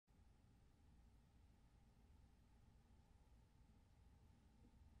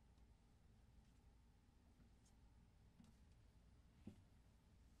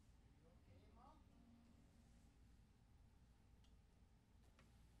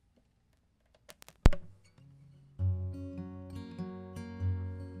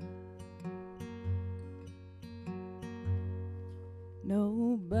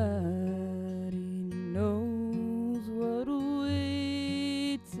Nobody knows what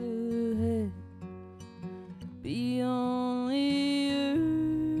awaits ahead beyond the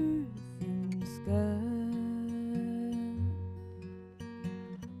earth and sky.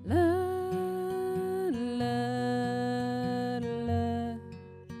 La la la,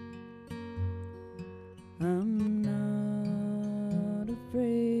 I'm not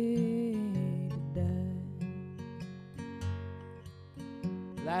afraid to die.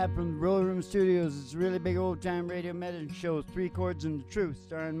 Live from the Roller Room Studios, it's a really big old-time radio medicine show, 3 Chords and the Truth,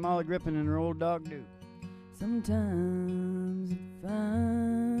 starring Molly Griffin and her old dog Duke. Sometimes it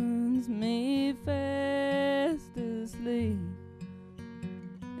finds me fast asleep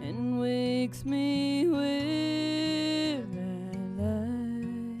and wakes me where I lie.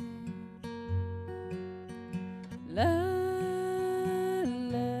 La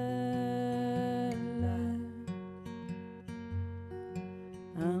la la,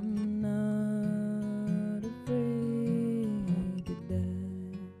 I'm not afraid to die.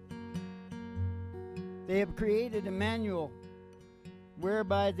 They have created a manual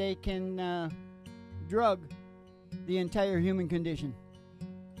whereby they can drug the entire human condition.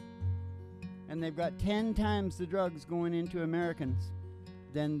 And they've got 10 times the drugs going into Americans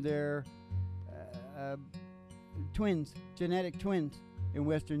than their twins, genetic twins in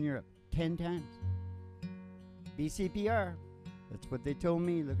Western Europe. 10 times. BCPR. That's what they told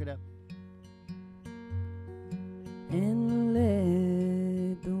me. Look it up. And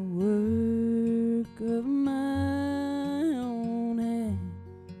let the work of my own hand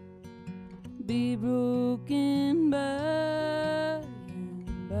be broken by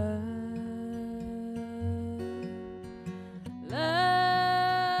and by.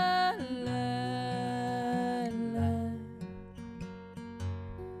 La la la,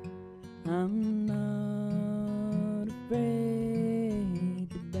 I'm not afraid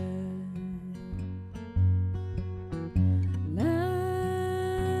to die. La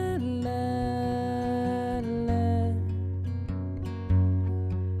la la,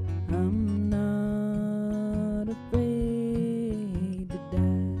 I'm not afraid to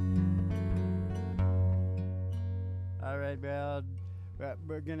die. All right, well,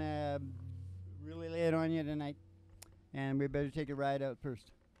 we're going to really lay it on you tonight. And we better take a ride out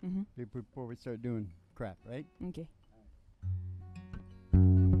first before we start doing crap, right? Okay.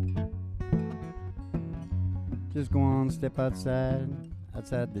 Just go on, step outside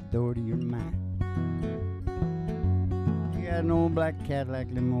the door to your mind. You got an old black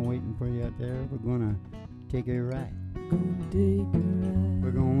Cadillac limo waiting for you out there. We're gonna take a ride.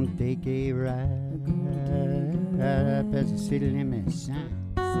 We're gonna take a ride. Right past the city limit sign.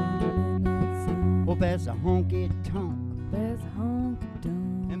 Oh, past the honky tonk.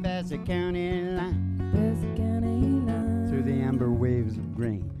 And past the county line. Through the amber waves of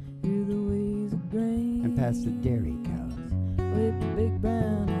grain. And past the dairy cows. With the big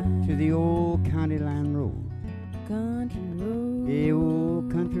brown eyes. To the old county line road. Country road. The old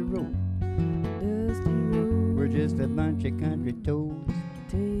country road. Dusty road. We're just a bunch of country toads.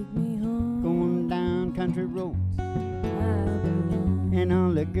 Take me home. Going down country roads. I belong. And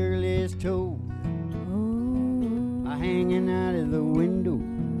all the girlies' toes are hanging out of the window.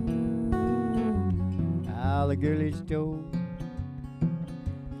 All the girlies' toes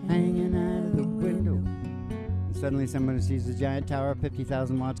hanging out of the window. And suddenly somebody sees a giant tower,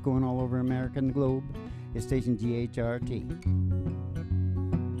 50,000 watts going all over America and the globe. It's station GHRT.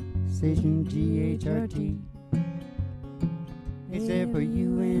 Station GHRT. It's there for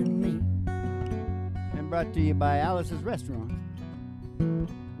you and me. And brought to you by Alice's Restaurant,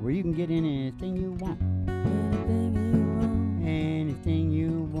 where you can get anything you want. Anything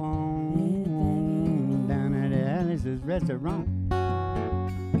you want. Down at Alice's Restaurant.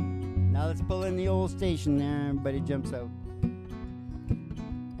 Now let's pull in the old station there. Everybody jumps out.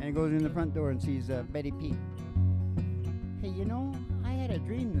 And he goes in the front door and sees Betty P. Hey, you know, I had a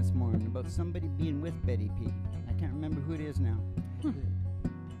dream this morning about somebody being with Betty P. I can't remember who it is now.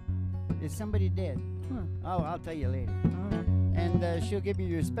 Is somebody dead? Oh, I'll tell you later. And she'll give you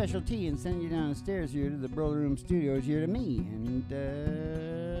your special tea and send you downstairs here to the Roller Room Studios here to me. And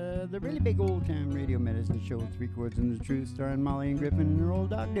the really big old-time radio medicine show, 3 Chords and the Truth, starring Molly and Griffin and her old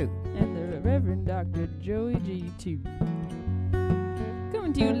dog Duke. And the Reverend Dr. Joey G2.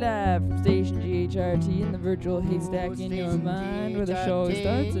 Coming to you live from Station GHRT in the virtual haystack in your mind, where the show always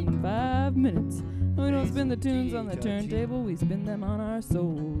starts in 5 minutes. And we don't spin the tunes on the turntable, we spin them on our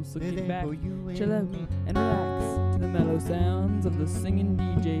souls. So kick back, chill out, and relax to the mellow sounds of the singing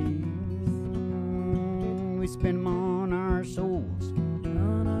DJs. We spin them on our souls.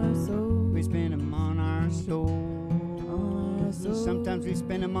 On our souls. We spin them on our souls. On our our souls. Sometimes we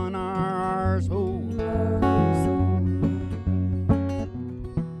spend them on our souls.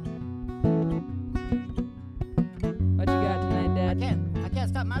 What you got tonight, Dad? I can't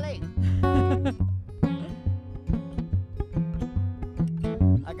stop my leg.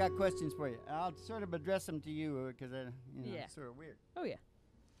 I got questions for you. I'll sort of address them to you because Yeah. it's sort of weird. Oh, yeah.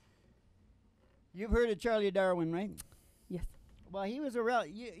 You've heard of Charlie Darwin, right? Yes. Well, he was a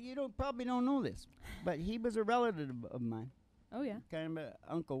you probably don't know this, but he was a relative of mine. Oh, yeah. Kind of a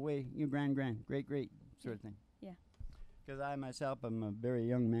uncle, way, grand, great sort of thing. Yeah. Because I myself am a very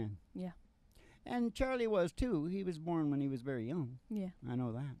young man. Yeah. And Charlie was too. He was born when he was very young. Yeah. I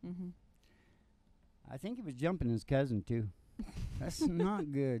know that. Mm-hmm. I think he was jumping his cousin too. That's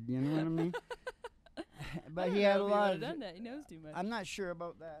not good, you know what I mean? But he had a lot of... done that. He knows too much. I'm not sure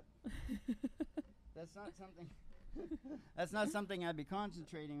about that. That's not something... That's not something I'd be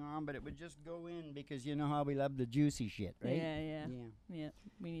concentrating on, but it would just go in because you know how we love the juicy shit, right? Yeah.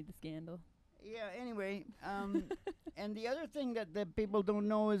 We need the scandal. Yeah, anyway, and the other thing that people don't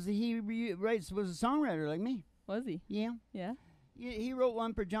know is he was a songwriter like me. Was he? Yeah. Yeah. He wrote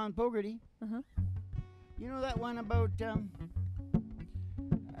one for John Fogerty. Uh-huh. You know that one about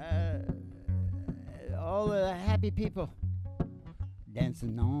all the happy people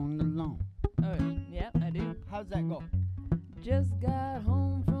dancing on the lawn. Oh, yeah, I do. How's that go? Just got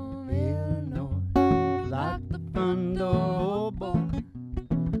home from Illinois. Lock the front door, boy.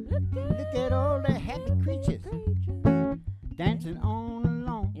 Look at all the happy creatures dancing on the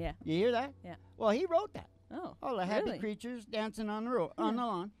lawn. Yeah. You hear that? Yeah. Well, he wrote that. Oh, All the happy really? creatures dancing on the on the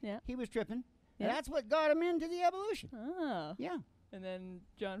lawn. Yeah. He was tripping. Yeah. And that's what got him into the evolution. Oh. Yeah. And then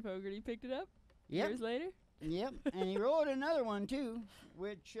John Fogerty picked it up Yep. years later? Yep. And he wrote another one too,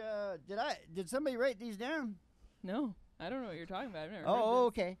 which did somebody write these down? No. I don't know what you're talking about. I've never Oh, heard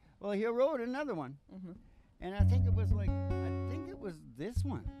okay. Well, he wrote another one. Mm-hmm. And I think it was this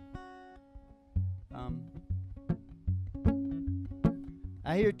one.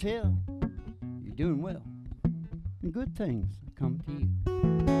 I hear tell you're doing well, and good things come to you.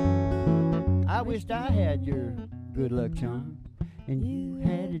 I wished I had your good luck charm, and you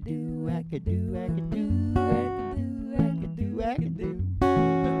had a do, I could do, I could do, I could do, I could do, I could do.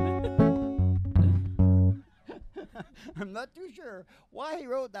 I'm not too sure why he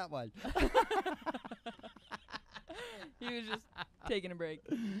wrote that one. He was just taking a break.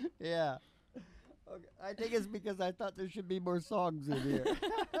 Yeah. Okay. I think it's because I thought there should be more songs in here.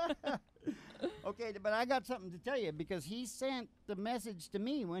 Okay, but I got something to tell you because he sent the message to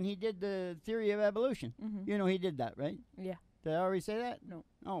me when he did the theory of evolution. Mm-hmm. You know he did that, right? Yeah. Did I already say that? No.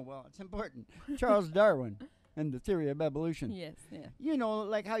 Oh, well, it's important. Charles Darwin and the theory of evolution. Yes, yeah. You know,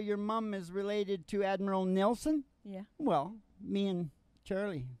 like how your mom is related to Admiral Nelson? Yeah. Well, me and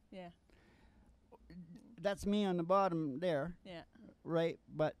Charlie. Yeah. That's me on the bottom there. Yeah. Right,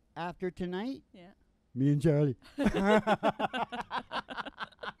 but after tonight, Yeah. me and Charlie.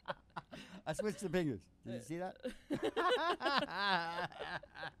 I switched the fingers. Did you see that?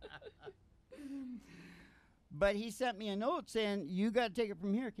 But he sent me a note saying, you got to take it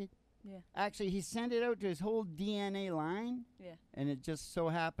from here, kid. Yeah. Actually, he sent it out to his whole DNA line. Yeah. And it just so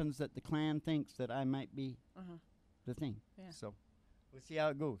happens that the clan thinks that I might be Uh-huh. the thing. Yeah. So we'll see how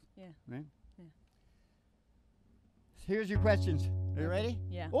it goes. Yeah. Right? Yeah. Here's your questions. Are you ready?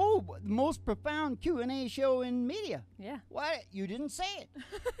 Yeah. Oh, the most profound Q&A show in media. Yeah. Why? You didn't say it.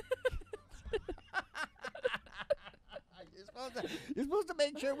 You're supposed to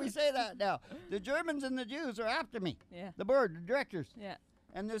make sure we say that now. The Germans and the Jews are after me. Yeah. The board, the directors. Yeah.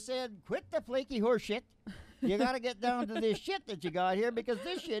 And they said, quit the flaky horse shit. You got to get down to this shit that you got here because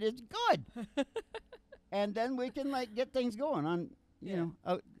this shit is good. And then we can, like, get things going on, you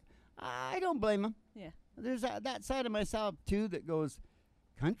know. I don't blame them. Yeah. There's that side of myself, too, that goes,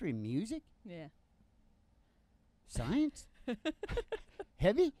 country music? Yeah. Science?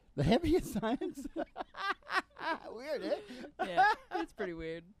 Heavy? The heaviest science? Weird, eh? Yeah. It's pretty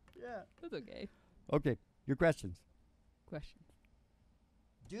weird. Yeah. That's okay. Okay, your questions. Questions.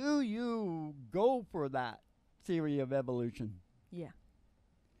 Do you go for that theory of evolution? Yeah.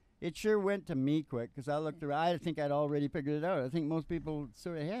 It sure went to me quick because I looked around. I think I'd already figured it out. I think most people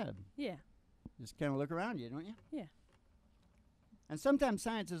sort of have. Yeah. Just kind of look around you, don't you? Yeah. And sometimes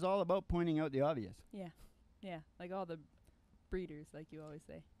science is all about pointing out the obvious. Yeah. Yeah. Like all the breeders, like you always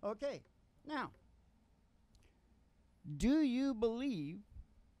say. Okay. Now, do you believe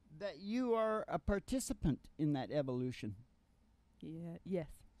that you are a participant in that evolution? Yeah. Yes.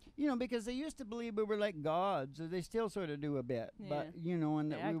 You know, because they used to believe we were like gods, or they still sort of do a bit, but, you know,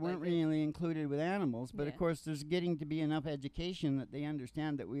 and They that we act weren't like it. really included with animals. But, of Yeah. course, there's getting to be enough education that they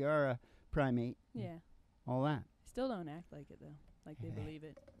understand that we are a primate, Yeah. all that. Still don't act like it, though. Like they believe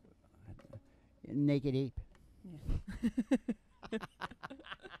it. Naked ape. Yeah.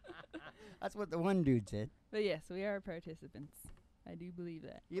 That's what the one dude said. But yes, we are participants. I do believe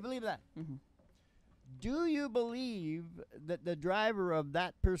that. You believe that? Mm-hmm. Do you believe that the driver of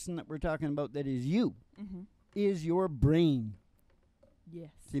that person that we're talking about, that is you, Mm-hmm. is your brain?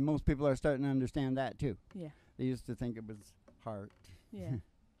 Yes. See, most people are starting to understand that too. Yeah. They used to think it was heart Yeah.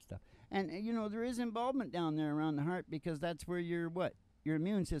 stuff. And, there is involvement down there around the heart, because that's where your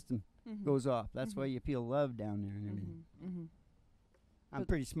immune system Mm-hmm. goes off. That's why Mhm. you feel love down there and everything. Mm-hmm. Mm-hmm. I'm But-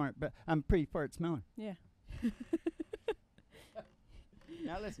 pretty smart, but I'm pretty fart smelling. Yeah.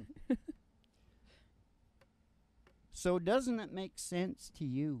 Now listen. So doesn't it make sense to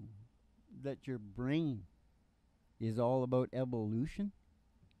you that your brain is all about evolution?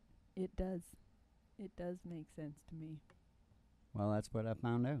 It does. It does make sense to me. Well, that's what I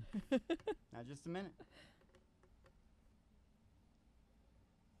found out. Now, just a minute.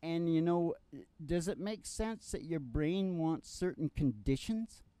 And does it make sense that your brain wants certain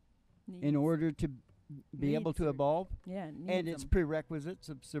conditions in Needs. order to be able Needs to certain- evolve? Yeah. It And needs it's them. prerequisites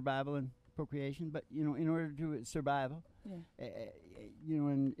of survival and procreation. But, in order to survival, Yeah.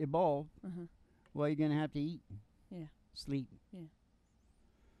 and evolve, Uh-huh. well, you're going to have to eat, Yeah. sleep.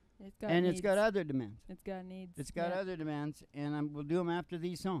 It's got And needs. it's got other demands. It's got needs. It's got yeah. other demands, and we'll do them after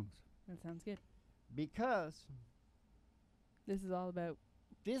these songs. That sounds good. Because This is all about.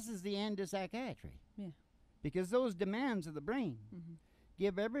 this is the end of psychiatry. Yeah. Because those demands of the brain Mm-hmm.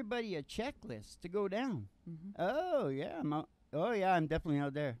 give everybody a checklist to go down. Mm-hmm. Oh, yeah, I'm definitely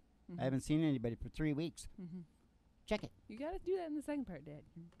out there. Mm-hmm. I haven't seen anybody for 3 weeks. Mm-hmm. Check it. You got to do that in the second part, Dad.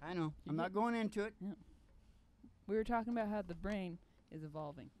 I know. You I'm not did. going into it. We were talking about how the brain is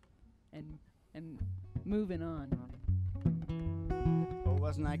evolving and moving on. Oh,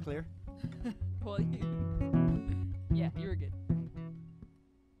 wasn't I clear? Well, yeah, you were good.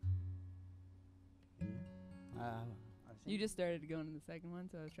 You just started going to the second one,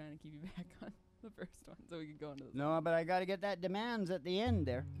 so I was trying to keep you back on the first one so we could go into the No, but I got to get that demands at the end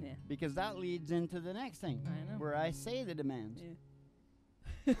there, Yeah. because that leads into the next thing, I know. where I say the demands.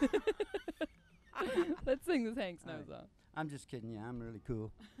 Yeah. Let's sing this Hank Snow Alright. song. I'm just kidding you. I'm really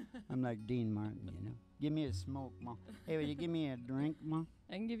cool. I'm like Dean Martin, Give me a smoke, Ma. Hey, will you give me a drink, Ma?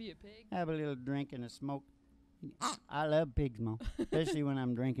 I can give you a pig. Have a little drink and a smoke. I love pigs, Ma, especially when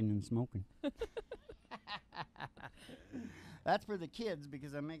I'm drinking and smoking. That's for the kids,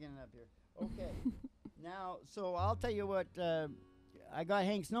 because I'm making it up here. Okay. Now, so I'll tell you what. I got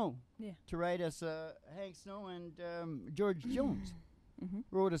Hank Snow to write us. Hank Snow and George Jones Mm-hmm.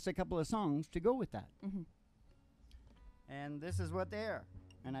 wrote us a couple of songs to go with that. Mm-hmm. And this is what they are.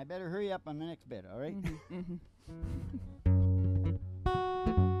 And I better hurry up on the next bit, all right? Mm-hmm.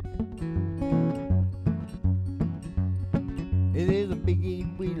 It is a big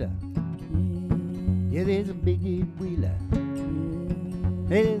eight-wheeler. It is a big eight-wheeler.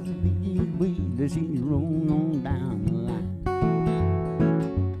 It is a big eight-wheeler. She's rolling on down the line.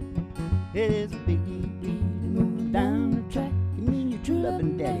 It is a big eight-wheeler moving down the track. You mean your true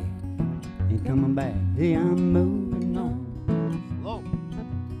loving daddy ain't coming back. Hey, I'm moving on. Slow.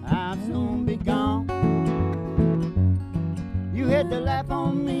 I'll soon be gone. You had to laugh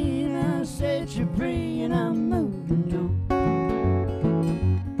on me and I set you free, and I'm moving on.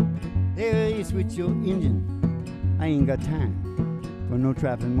 Hey, you switch your engine. I ain't got time for no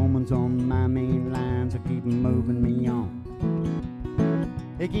trifling moments on my main line, so keep moving me on.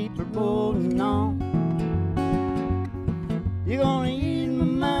 Hey, keep it rolling on. You're gonna ease my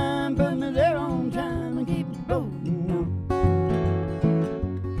mind, put me there on time, and keep it rolling on.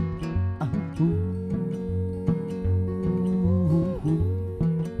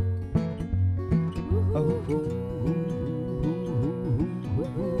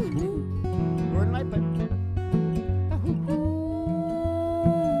 Word light, but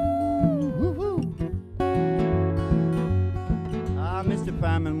Mr.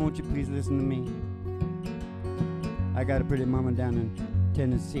 Fireman, won't you please listen to me? I got a pretty mama down in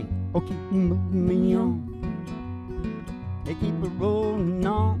Tennessee. Oh, keep moving me on. They keep it rolling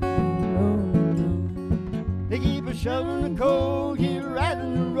on. They keep it shoveling the coal, keep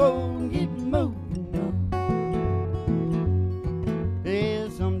riding the road, and keep moving on. Yeah,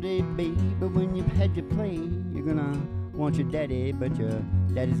 someday, baby, when you've had your play, you're gonna want your daddy, but your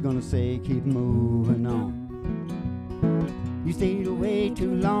daddy's gonna say, keep moving on. You stayed away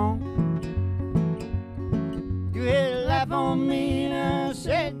too long. You had a laugh on me and I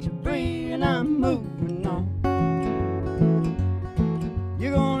set you free, and I'm moving on.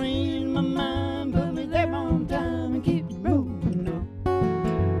 You're gonna ease my mind, put me there on time, and keep moving on.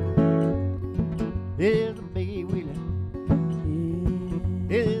 It is a biggie wheeler.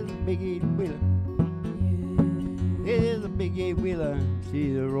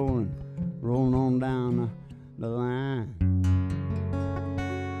 see the rolling on down the line.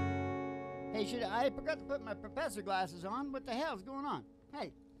 Hey, I forgot to put my professor glasses on. What the hell's going on?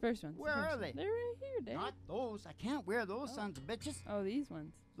 Hey, First ones. where are they? They're right here, Dad. Not those. I can't wear those sons of bitches. Oh, these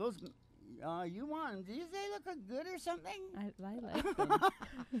ones. Those, you want them? Do they look good or something? I like them.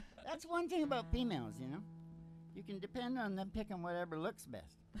 That's one thing about females, you know. You can depend on them picking whatever looks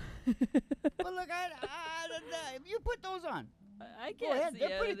best. But look, you put those on. I Go can't ahead. see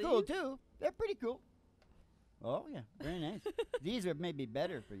They're out pretty of cool, these. too. They're pretty cool. Oh, yeah. Very nice. These are maybe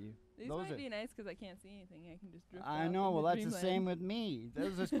better for you. These Those might are, be nice because I can't see anything. I can just drift I off know. into Well, that's the dreamland. same with me.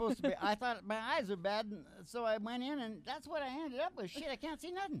 Those are supposed to be. I thought my eyes were bad, and so I went in, and that's what I ended up with. Shit, I can't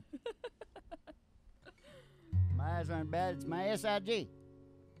see nothing. My eyes aren't bad. It's my SIG.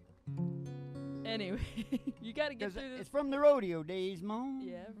 Anyway, you got to get 'Cause through this. it's from the rodeo days, Mom.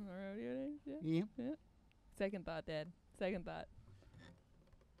 Yeah, from the rodeo days. Yeah. Yeah. Yeah. Second thought, Dad. Second thought.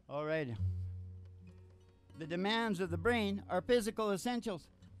 All right. The demands of the brain are physical essentials,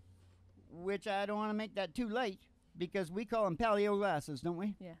 which I don't want to make that too light because we call them paleo glasses, don't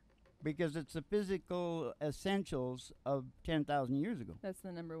we? Yeah. Because it's the physical essentials of 10,000 years ago. That's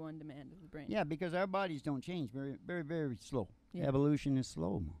the number one demand of the brain. Yeah, because our bodies don't change very, very, very slow. Yeah. Evolution is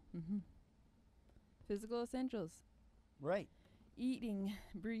slow. Mm-hmm. Physical essentials. Right. Eating,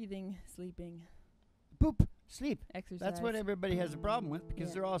 breathing, sleeping, Poop, sleep. exercise. That's what everybody has a problem with because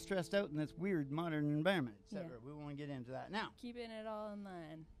Yeah. they're all stressed out in this weird modern environment, etc. Yeah. We won't get into that now. Keeping it all in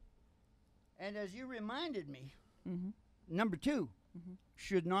line. And as you reminded me, Mm-hmm. number 2 Mhm.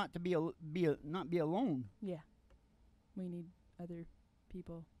 should not to be not be alone. Yeah. We need other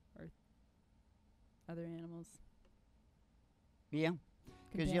people or other animals. Yeah,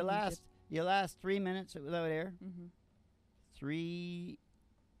 because you last 3 minutes without air, Mm-hmm. 3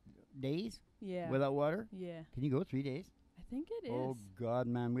 days Yeah. without water. Yeah. Can you go 3 days? I think it is. Oh God,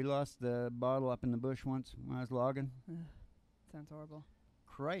 man, we lost the bottle up in the bush once when I was logging. Sounds horrible.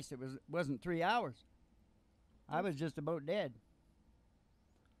 Christ, wasn't 3 hours. I was just about dead.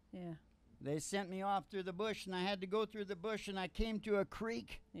 Yeah. They sent me off through the bush, and I had to go through the bush, and I came to a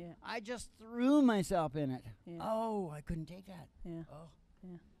creek. Yeah. I just threw myself in it. Yeah. Oh, I couldn't take that. Yeah. Oh,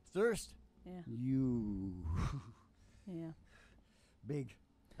 Yeah. thirst. Yeah. You Yeah. big.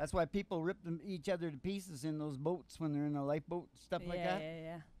 That's why people rip each other to pieces in those boats when they're in a lifeboat, stuff like that. Yeah.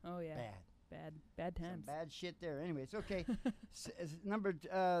 Yeah. Oh yeah. Bad Some times. bad shit there. Anyway, it's okay.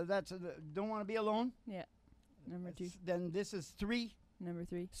 That's don't want to be alone. Yeah. Number 2. Then this is 3. Number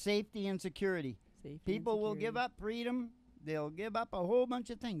 3. Safety and security. Safety. and People will give security. up freedom. They'll give up a whole bunch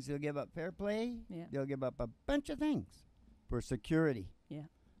of things. They'll give up fair play. Yeah. They'll give up a bunch of things for security. Yeah.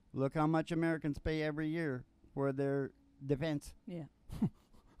 Look how much Americans pay every year for their defense. Yeah.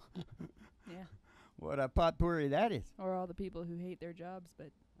 Yeah. What a potpourri that is. Or all the people who hate their jobs,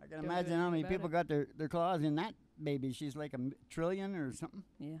 but I can Don't do imagine how many anything people about got their claws in that baby. She's like a trillion or something.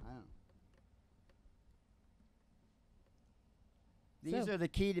 yeah. I don't know. These So- are the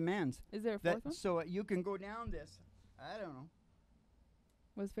key demands. Is there a fourth one? So you can go down this. I don't know.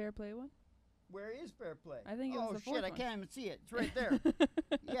 Was fair play one? Where is fair play? I think it was oh the shit! fourth I one. can't even see it. It's right there.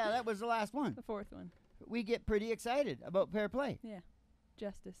 Yeah, that was the last one. The fourth one. We get pretty excited about fair play. Yeah.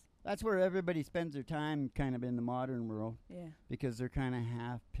 Justice. That's where everybody spends their time, kind of in the modern world, Yeah. because they're kind of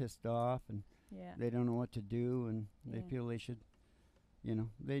half pissed off and Yeah. they don't know what to do, and they Yeah. feel they should,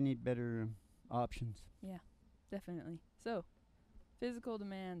 they need better options. Definitely. So, physical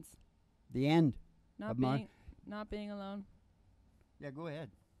demands. The end. Not Of my- being not being alone. Yeah, go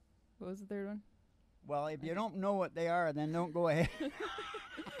ahead. What was the third one? Well, if you don't know what they are, then don't go ahead.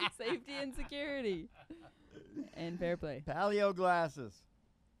 Safety and security. And fair play. Paleo glasses.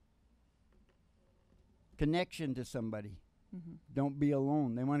 Connection to somebody. Mm-hmm. Don't be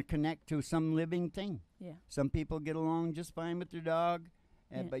alone. They want to connect to some living thing. Yeah. Some people get along just fine with their dog,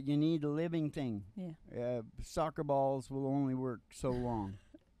 Yeah. but you need a living thing. Yeah. Soccer balls will only work so long.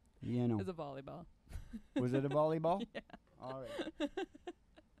 It's a volleyball. Was it a volleyball? Yeah. All right.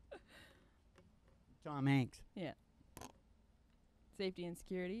 Tom Hanks. Yeah. Safety and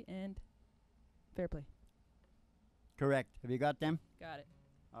security and fair play. Correct. Have you got them? Got it.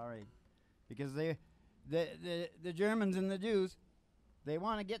 All right. Because the Germans and the Jews, they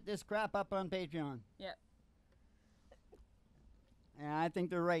want to get this crap up on Patreon. Yeah. And I think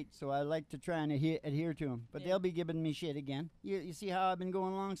they're right, so I like to try and adhere to them. But Yeah. they'll be giving me shit again. You see how I've been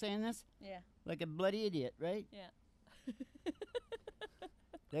going along saying this? Yeah. Like a bloody idiot, right? Yeah.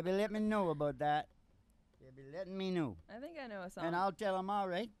 They'll be letting me know about that. They'll be letting me know. I think I know a song. And I'll tell them, all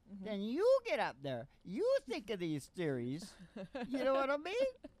right, Mhm. then you get up there. You think of these theories. You know what I mean?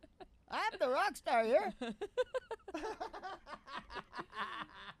 I'm the rock star here.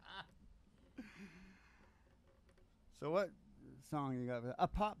 So what song you got? A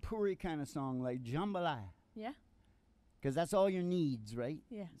potpourri kind of song like Jambalaya. Yeah. Because that's all your needs, right?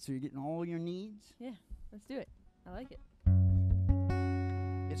 Yeah. So you're getting all your needs? Yeah. Let's do it. I like it.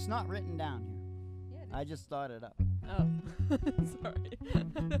 It's not written down here. Yeah. I just thought it up. Oh. Sorry. I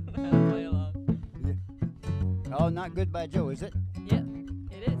don't know how to play along. Yeah. Oh, Not Good by Joe, is it? Yeah.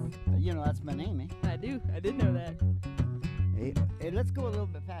 It is. You know, that's my name, eh? I do. I did know that. Hey, let's go a little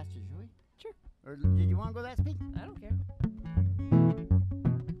bit faster, shall we? Sure. Or did you want to go that speed? I don't care.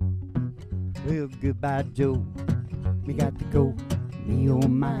 Well, goodbye, Joe. We got to go. Me oh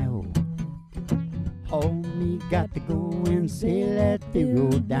my oh. Oh, me got to go and sail at the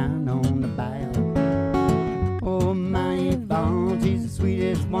road down on the bayou. Oh, my Yvonne, she's the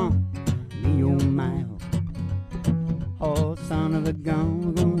sweetest one. Me oh my oh. Oh, son of a gun,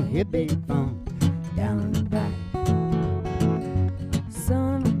 we're gonna hit big fun down on the bayou.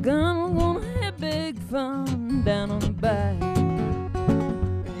 Son of a gun, we're gonna have big fun down on the bayou.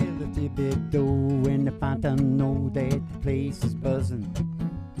 Well, the Thibodeau and the fountain know that the place is buzzing.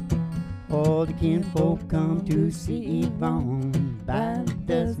 All the kinfolk come to see Yvonne by the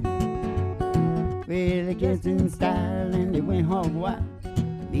dozen. Well, they gets in style and they went hog wild.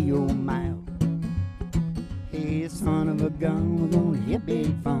 Me oh my oh. Hey, son of a gun, we're gonna hit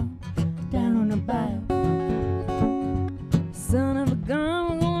big fun down on the bayou. Son of a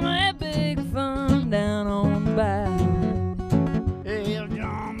gun, we're gonna have big fun down on the bayou. Hey,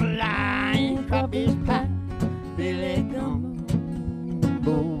 jambalaya and crawfish pie, Billy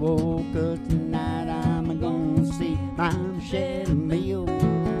Gumbo, oh, 'cause tonight I'm gonna see Mom Shed Meal.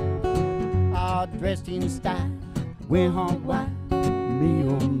 All dressed in style, went home wild, me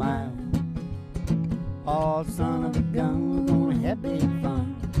oh my. Oh, son of a gun, we're gonna have big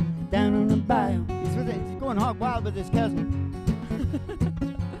fun down on the bayou. He's going hog wild with his cousin.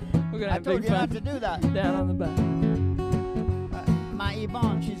 We're gonna I have told big you not fun to do that. down on the bayou. My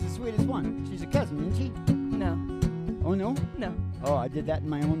Yvonne, she's the sweetest one. She's a cousin, isn't she? No. Oh, no? No. Oh, I did that in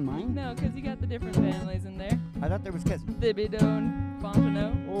my own mind? No, because you got the different families in there. I thought there was cousins. Thibodeau and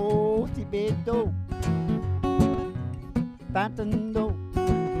Fontenot. Oh, Thibodeau. Fontenot.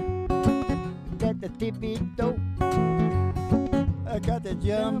 Got the Thibodeau. I got the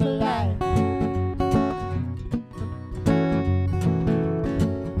jambalaya.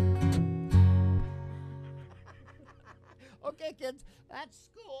 Okay, kids, that's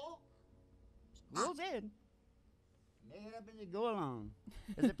school. School's in. Make it up as you go along.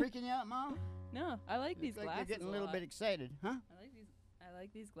 Is it freaking you out, Mom? No, I like these Looks like glasses you're getting a a little lot. bit excited, huh? I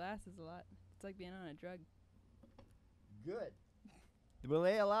like these glasses a lot. It's like being on a drug. Good. Will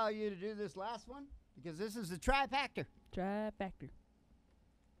they allow you to do this last one? Because this is the trifactor. Trifactor.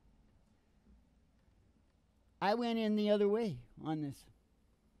 I went in the other way on this.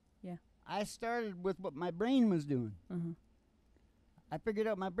 Yeah. I started with what my brain was doing. Uh-huh. I figured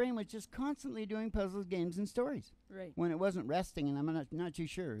out my brain was just constantly doing puzzles, games, and stories. Right. When it wasn't resting, and I'm not too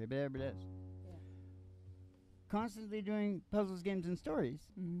sure if it ever does. Yeah. Constantly doing puzzles, games, and stories.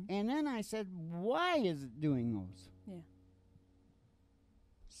 Mm-hmm. And then I said, why is it doing those? Yeah.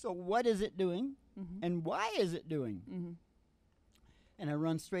 So what is it doing? Mm-hmm. And why is it doing? Mm-hmm. And I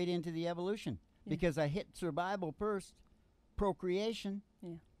run straight into the evolution. Yeah. Because I hit survival first, procreation,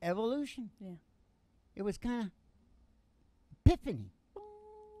 Yeah. evolution. Yeah. It was kind of epiphany.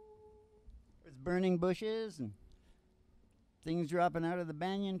 It was burning bushes and things dropping out of the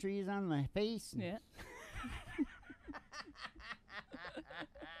banyan trees on my face. Yeah.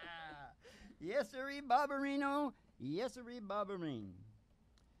 Yes, sirree, Barbarino. Yes, sirree, Barbarine.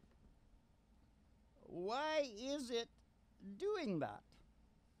 Why is it doing that?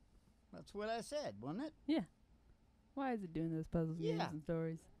 That's what I said, wasn't it? Yeah. Why is it doing those puzzles, games, Yeah. and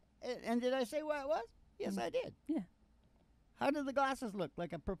stories? And did I say why it was? Yes, I did. Yeah. How do the glasses look?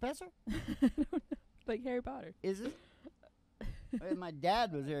 Like a professor? I don't know. Like Harry Potter. Is it? My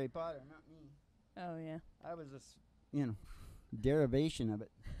dad was Harry Potter, not me. Oh, yeah. I was a derivation of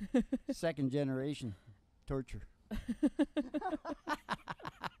it. Second generation torture.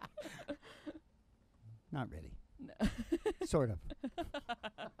 Not really. No. Sort of.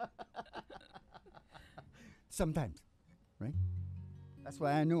 Sometimes, right? That's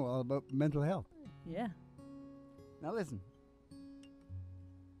why I know all about mental health. Yeah. Now listen.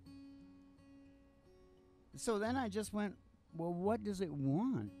 So then I just went, well, what does it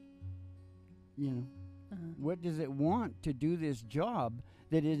want? You know, Uh-huh. what does it want to do this job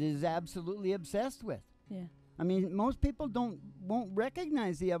that it is absolutely obsessed with? Yeah. I mean, most people won't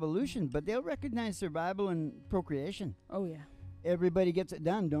recognize the evolution, but they'll recognize survival and procreation. Oh, yeah. Everybody gets it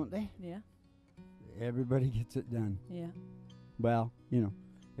done, don't they? Yeah. Everybody gets it done. Yeah. Well,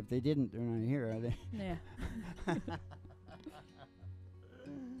 If they didn't, they're not here, are they? Yeah.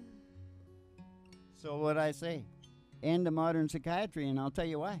 So what I say, end of modern psychiatry, and I'll tell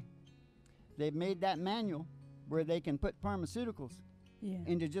you why. They've made that manual where they can put pharmaceuticals Yeah.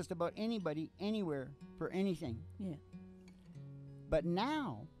 into just about anybody, anywhere, for anything. Yeah. But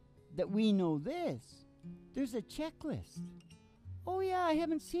now that we know this, there's a checklist. Oh yeah, I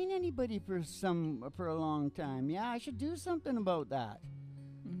haven't seen anybody for a long time. Yeah, I should do something about that.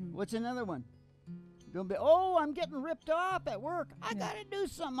 Mm-hmm. What's another one? Don't be, oh, I'm getting ripped off at work. I Yeah. gotta do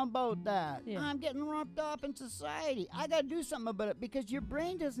something about that. Yeah. I'm getting ripped off in society. I gotta do something about it, because your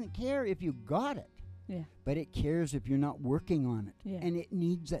brain doesn't care if you got it, Yeah. but it cares if you're not working on it, Yeah. and it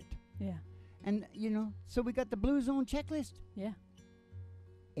needs it. Yeah. And so we got the Blue Zone checklist. Yeah.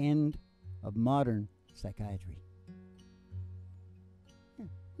 End of modern psychiatry.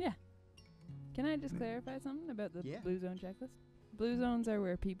 Can I just clarify something about the Yeah. Blue Zone checklist? Blue zones are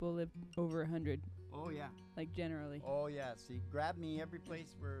where people live over 100, Oh yeah. like generally. Oh yeah. See, grab me every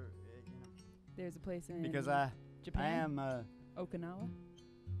place where There's a place in because I Japan, am Okinawa.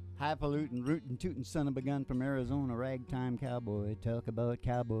 highfalutin, rootin' tootin' son of a gun from Arizona, ragtime cowboy. Talk about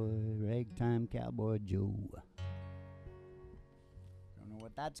cowboy, ragtime cowboy Joe. Don't know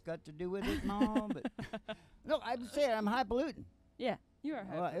what that's got to do with it and all, but no, I'm saying I'm highfalutin. Yeah, you are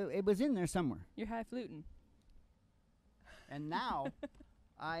high. Well, it was in there somewhere, You're high fluting. and now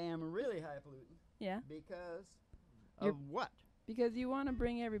I am really highfalutin Yeah, because You're- of what? because you want to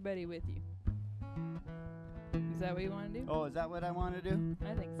bring everybody with you. Is that what you want to do? Oh, is that what I want to do?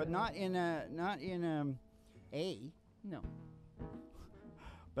 I think so. But not in A. No.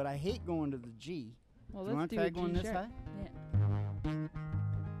 But I hate going to the G. Well, Do you let's want do to try a going G this sharp. high? Yeah.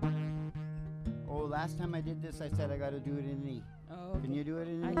 Oh, last time I did this, I said I got to do it in an E. Oh, okay. Can you do it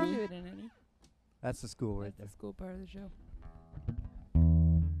in I an can E? do it in any. That's the school right That's there. the school part of the show.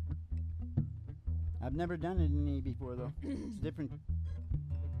 I've never done it in E before, though. It's different.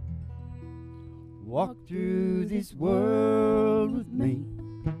 Walk through this world with me.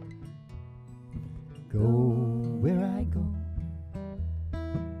 Go where I go.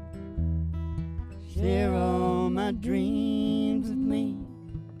 Share all my dreams with me.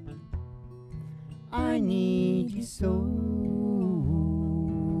 I need you so.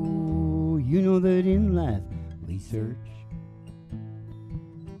 You know that in life we search,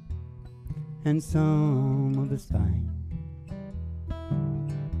 and some of us find.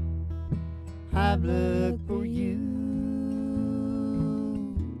 I've looked for you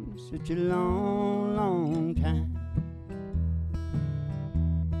such a long, long time,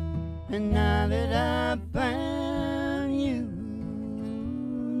 and now that I've found you,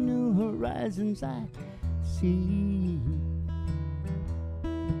 new horizons I see.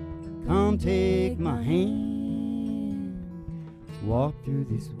 Come take my hand, walk through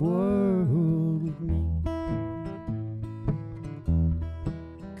this world with me.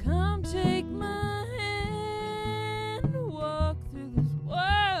 Come take my hand, walk through this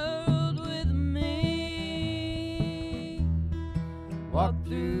world with me. Walk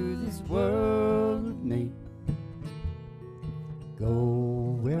through this world with me.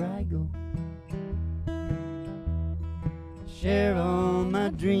 Go where I go. Share all my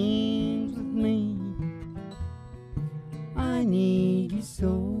dreams with me. I need you so.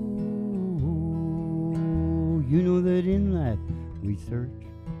 You know that in life we search,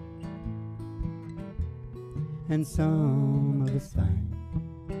 and some of us find.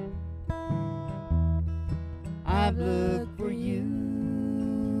 I've looked for you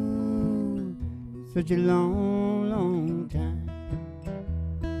such a long, long time,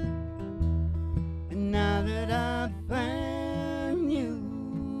 and now that I've found you,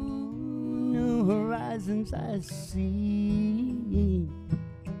 new horizons I see.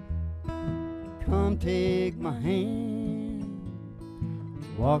 Come take my hand,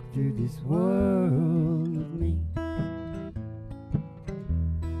 walk through this world with me.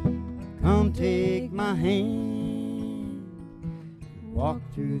 Come take my hand, walk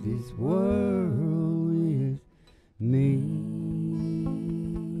through this world with me.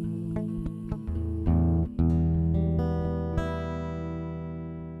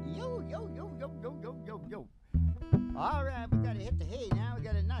 Yo, yo, yo, yo, yo, yo, yo, yo. All right, we gotta hit the hay now. We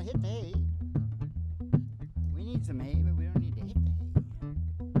gotta not hit the hay. We need some hay, but we don't need to hit the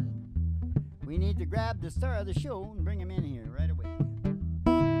hay. We need to grab the star of the show and bring him in here right away.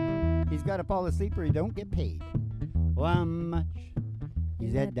 He's got to fall asleep or he don't get paid. Well, how much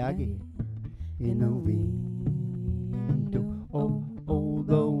is that doggy in the window? Oh, oh,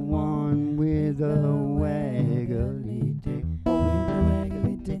 the one with the waggly tail. Oh, with the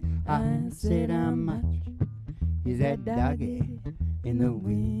waggly tail. I said, how much is that doggy in the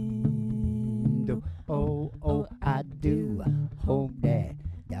window. Oh, oh, I do hope that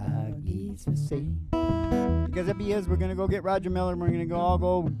doggies will see. Because if he is, we're going to go get Roger Miller, and we're going to all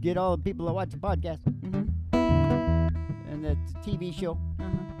go get all the people that watch the podcast. And the TV show,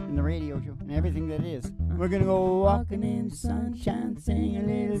 and the radio show, and everything that is. We're going to go walking in the sunshine, sing a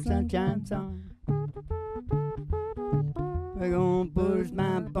little sunshine song. We're going to put a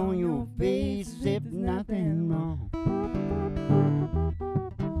smile on your face as if nothing wrong.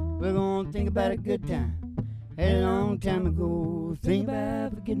 We're going to think about a good time. Had a long time ago. Think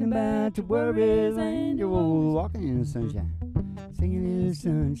about forgetting about your worries and your woes. Walking in the sunshine, singing a little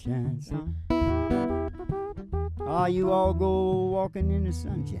sunshine song. Oh, you all go walking in the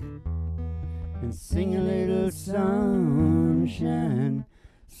sunshine and sing a little sunshine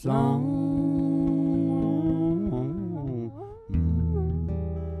song.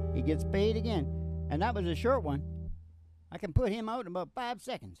 He gets paid again. And that was a short one. I can put him out in about 5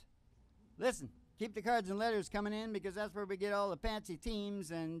 seconds. Listen, keep the cards and letters coming in because that's where we get all the fancy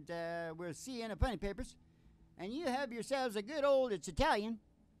themes, and we'll see you in the funny papers. And you have yourselves a good old, it's Italian,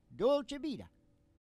 Dolce Vita.